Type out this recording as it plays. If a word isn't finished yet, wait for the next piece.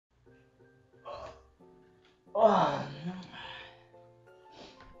Oh.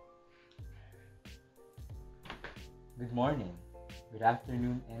 Good morning, good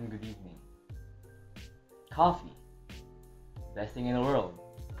afternoon, and good evening. Coffee, best thing in the world.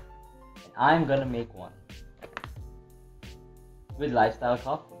 And I'm gonna make one with lifestyle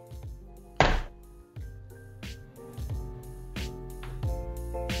coffee.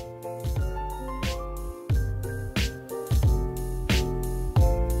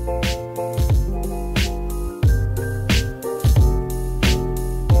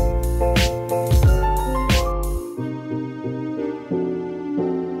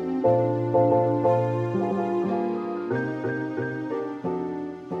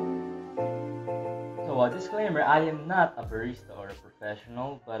 So, disclaimer, I am not a barista or a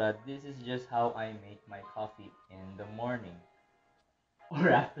professional, but this is just how I make my coffee in the morning or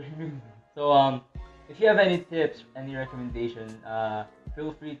afternoon. So, if you have any tips, any recommendation,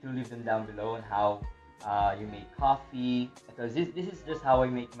 feel free to leave them down below on how you make coffee. Because this is just how I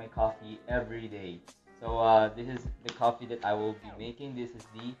make my coffee every day. So, this is the coffee that I will be making. This is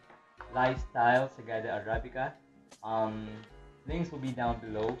the Lifestyle Sagada Arabica. Um, Links will be down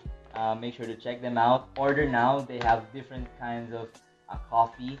below. Make sure to check them out. Order now. They have different kinds of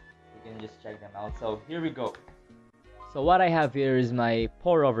coffee. You can just check them out. So here we go. So what I have here is my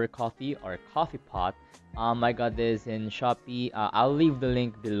pour-over coffee or coffee pot. I got this in Shopee. I'll leave the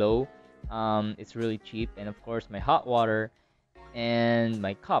link below. It's really cheap. And of course, my hot water and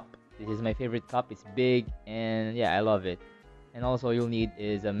my cup. This is my favorite cup. It's big and yeah, I love it. And also you'll need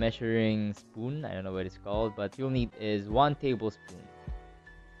is a measuring spoon. I don't know what it's called, but you'll need is 1 tablespoon.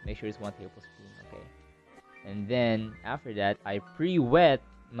 Make sure it's 1 tablespoon, okay? And then after that, I pre-wet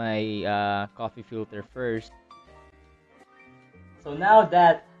my coffee filter first. So now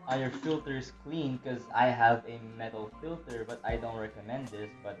that your filter is clean, because I have a metal filter, but I don't recommend this,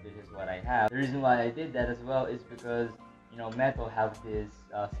 but this is what I have. The reason why I did that as well is because, you know, metal have this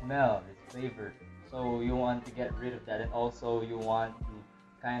smell, this flavor. So you want to get rid of that, and also you want to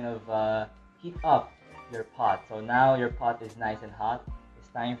kind of heat up your pot. So now your pot is nice and hot. It's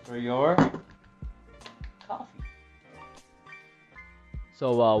time for your coffee.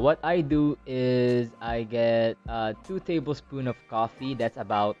 So what I do is I get 2 tablespoons of coffee. That's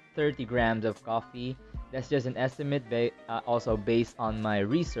about 30 grams of coffee. That's just an estimate, also based on my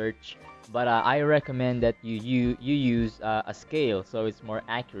research. But I recommend that you use a scale so it's more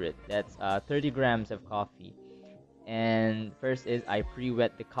accurate. That's 30 grams of coffee. And first is I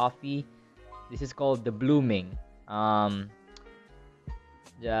pre-wet the coffee. This is called the blooming.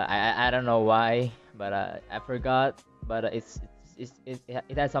 Yeah, I don't know why, but I forgot. But it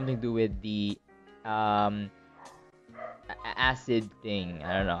has something to do with the um acid thing.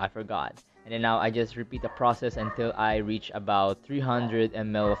 I don't know. I forgot. And then now I just repeat the process until I reach about 300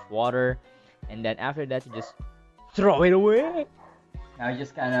 ml of water, and then after that you just throw it away. Now you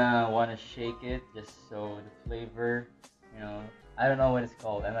just kind of want to shake it just so the flavor, you know, I don't know what it's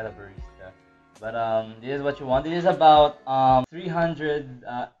called. I'm not a barista, but this is what you want. This is about 300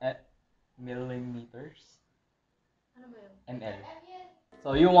 millimeters ml.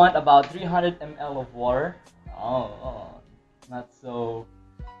 So you want about 300 ml of water. Oh, not so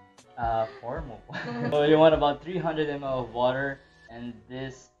formal. So you want about 300 ml of water, and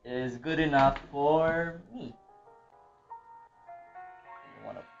this is good enough for me. You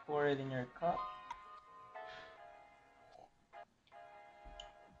want to pour it in your cup.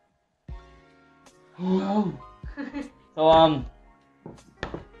 Whoa. So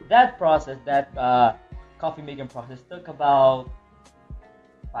that process, that coffee making process took about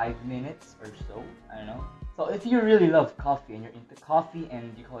 5 minutes or so. I don't know. So if you really love coffee and you're into coffee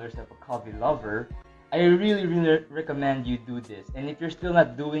and you call yourself a coffee lover, I really recommend you do this. And if you're still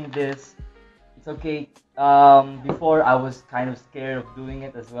not doing this, it's okay. Before I was kind of scared of doing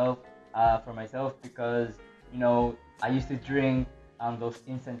it as well for myself, because you know I used to drink those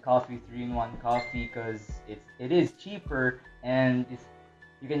instant coffee, 3-in-1 coffee, because it is cheaper and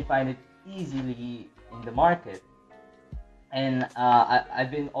you can find it easily in the market. And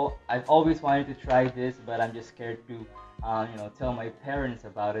I've always wanted to try this, but I'm just scared to you know, tell my parents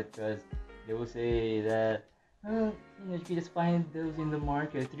about it, because they will say that you know, you can just find those in the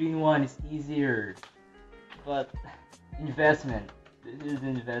market. 3-in-1 is easier, but investment. This is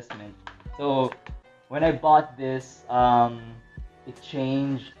investment. So when I bought this, it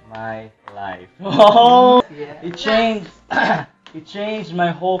changed my life. Oh, Yeah. it changed. It changed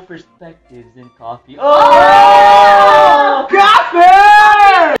my whole perspectives in coffee. Oh,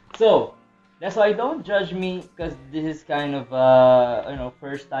 Coffee! so that's why don't judge me, because this is kind of you know,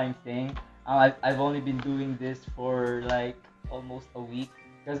 first time thing. I've only been doing this for like almost a week,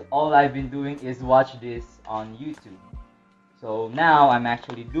 because all I've been doing is watch this on YouTube. So now I'm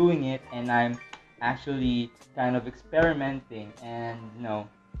actually doing it, and I'm actually kind of experimenting, and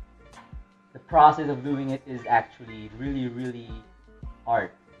the process of doing it is actually really, really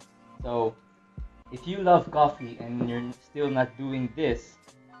hard. So if you love coffee and you're still not doing this,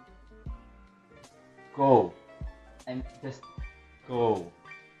 go and just go.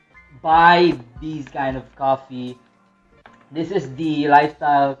 Buy these kind of coffee. This is the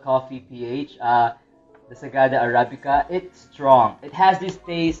Lifestyle Coffee PH, the Sagada Arabica. It's strong. It has this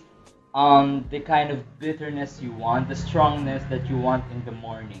taste, the kind of bitterness you want, the strongness that you want in the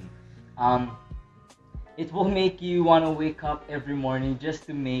morning. Um, it will make you want to wake up every morning just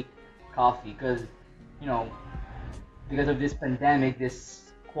to make coffee, because you know because of this pandemic,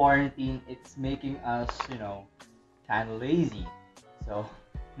 this quarantine, it's making us kind of lazy. So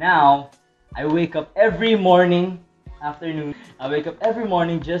now I wake up every morning, afternoon. I wake up every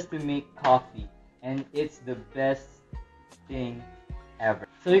morning just to make coffee, and it's the best thing ever.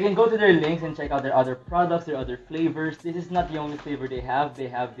 So you can go to their links and check out their other products, their other flavors. This is not the only flavor they have. They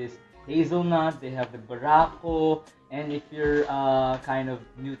have this hazelnut, they have the barako, and if you're kind of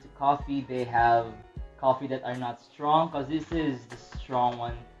new to coffee, they have coffee that are not strong, because this is the strong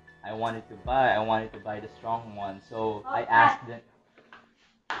one I wanted to buy. I wanted to buy the strong one, so I asked them.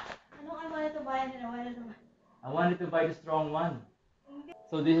 I wanted to buy the strong one.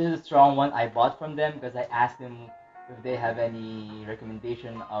 So this is a strong one I bought from them, because I asked them if they have any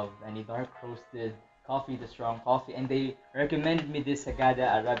recommendation of any dark roasted coffee, the strong coffee, and they recommended me this Sagada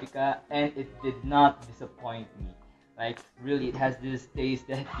Arabica, and it did not disappoint me. Like, really, it has this taste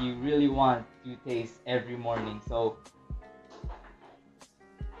that you really want to taste every morning. So,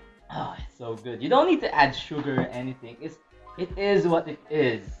 oh, it's so good. You don't need to add sugar or anything. It is what it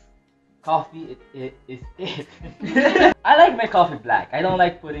is. Coffee, it is it. I like my coffee black. I don't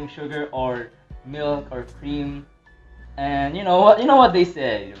like putting sugar or milk or cream. And you know what? You know what they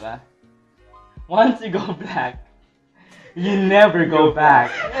say, diba? Once you go black, you never go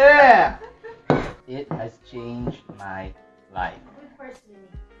back. Yeah. It has changed my life. Good for swimming.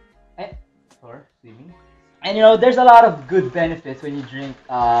 And for swimming. And there's a lot of good benefits when you drink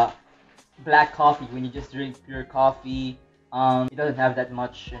black coffee. When you just drink pure coffee, it doesn't have that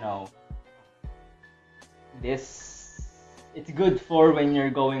much, this. It's good for when you're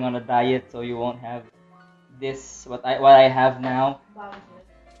going on a diet, so you won't have this what I have now.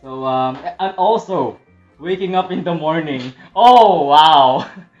 So and also waking up in the morning. Oh wow,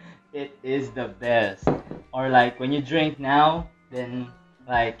 it is the best. Or like when you drink now, then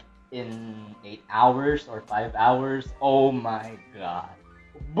like in 8 hours or 5 hours. Oh my god,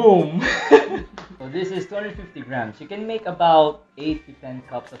 boom. So this is 250 grams. You can make about 8 to 10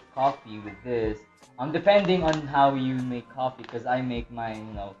 cups of coffee with this. Depending on how you make coffee, because I make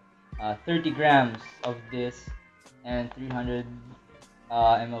mine, 30 grams of this and 300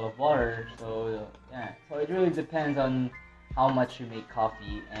 ml of water. So yeah, so it really depends on how much you make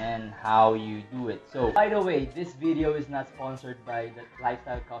coffee and how you do it. So by the way, this video is not sponsored by the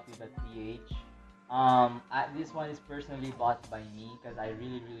lifestylecoffee.ph. This one is personally bought by me because I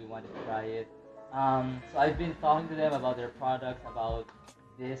really really wanted to try it. So I've been talking to them about their products, about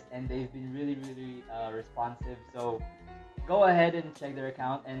this, and they've been really really responsive. So go ahead and check their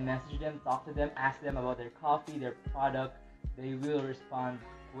account and message them, talk to them, ask them about their coffee, their product. They will respond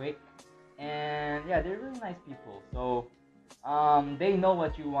quick, and yeah, they're really nice people. So they know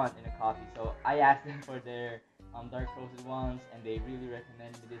what you want in a coffee. So I asked them for their dark roasted ones, and they really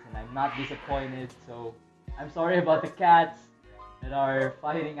recommended this, and I'm not disappointed. So I'm sorry about the cats that are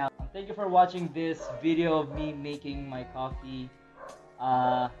fighting out. Thank you for watching this video of me making my coffee.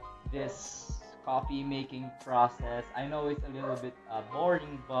 This coffee making process. I know it's a little bit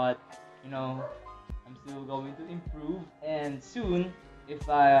boring, but I'm still going to improve. And soon, if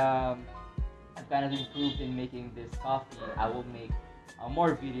I've kind of improved in making this coffee, I will make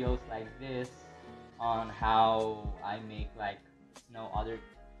more videos like this on how I make like other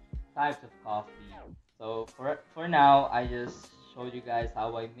types of coffee. So for now, I just showed you guys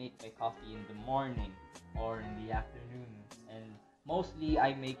how I make my coffee in the morning or in the afternoon, and mostly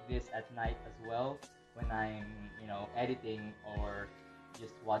I make this at night as well when I'm editing or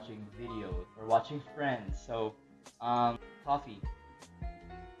just watching videos or watching Friends. So coffee.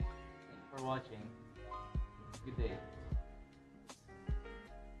 Thanks for watching. Good day.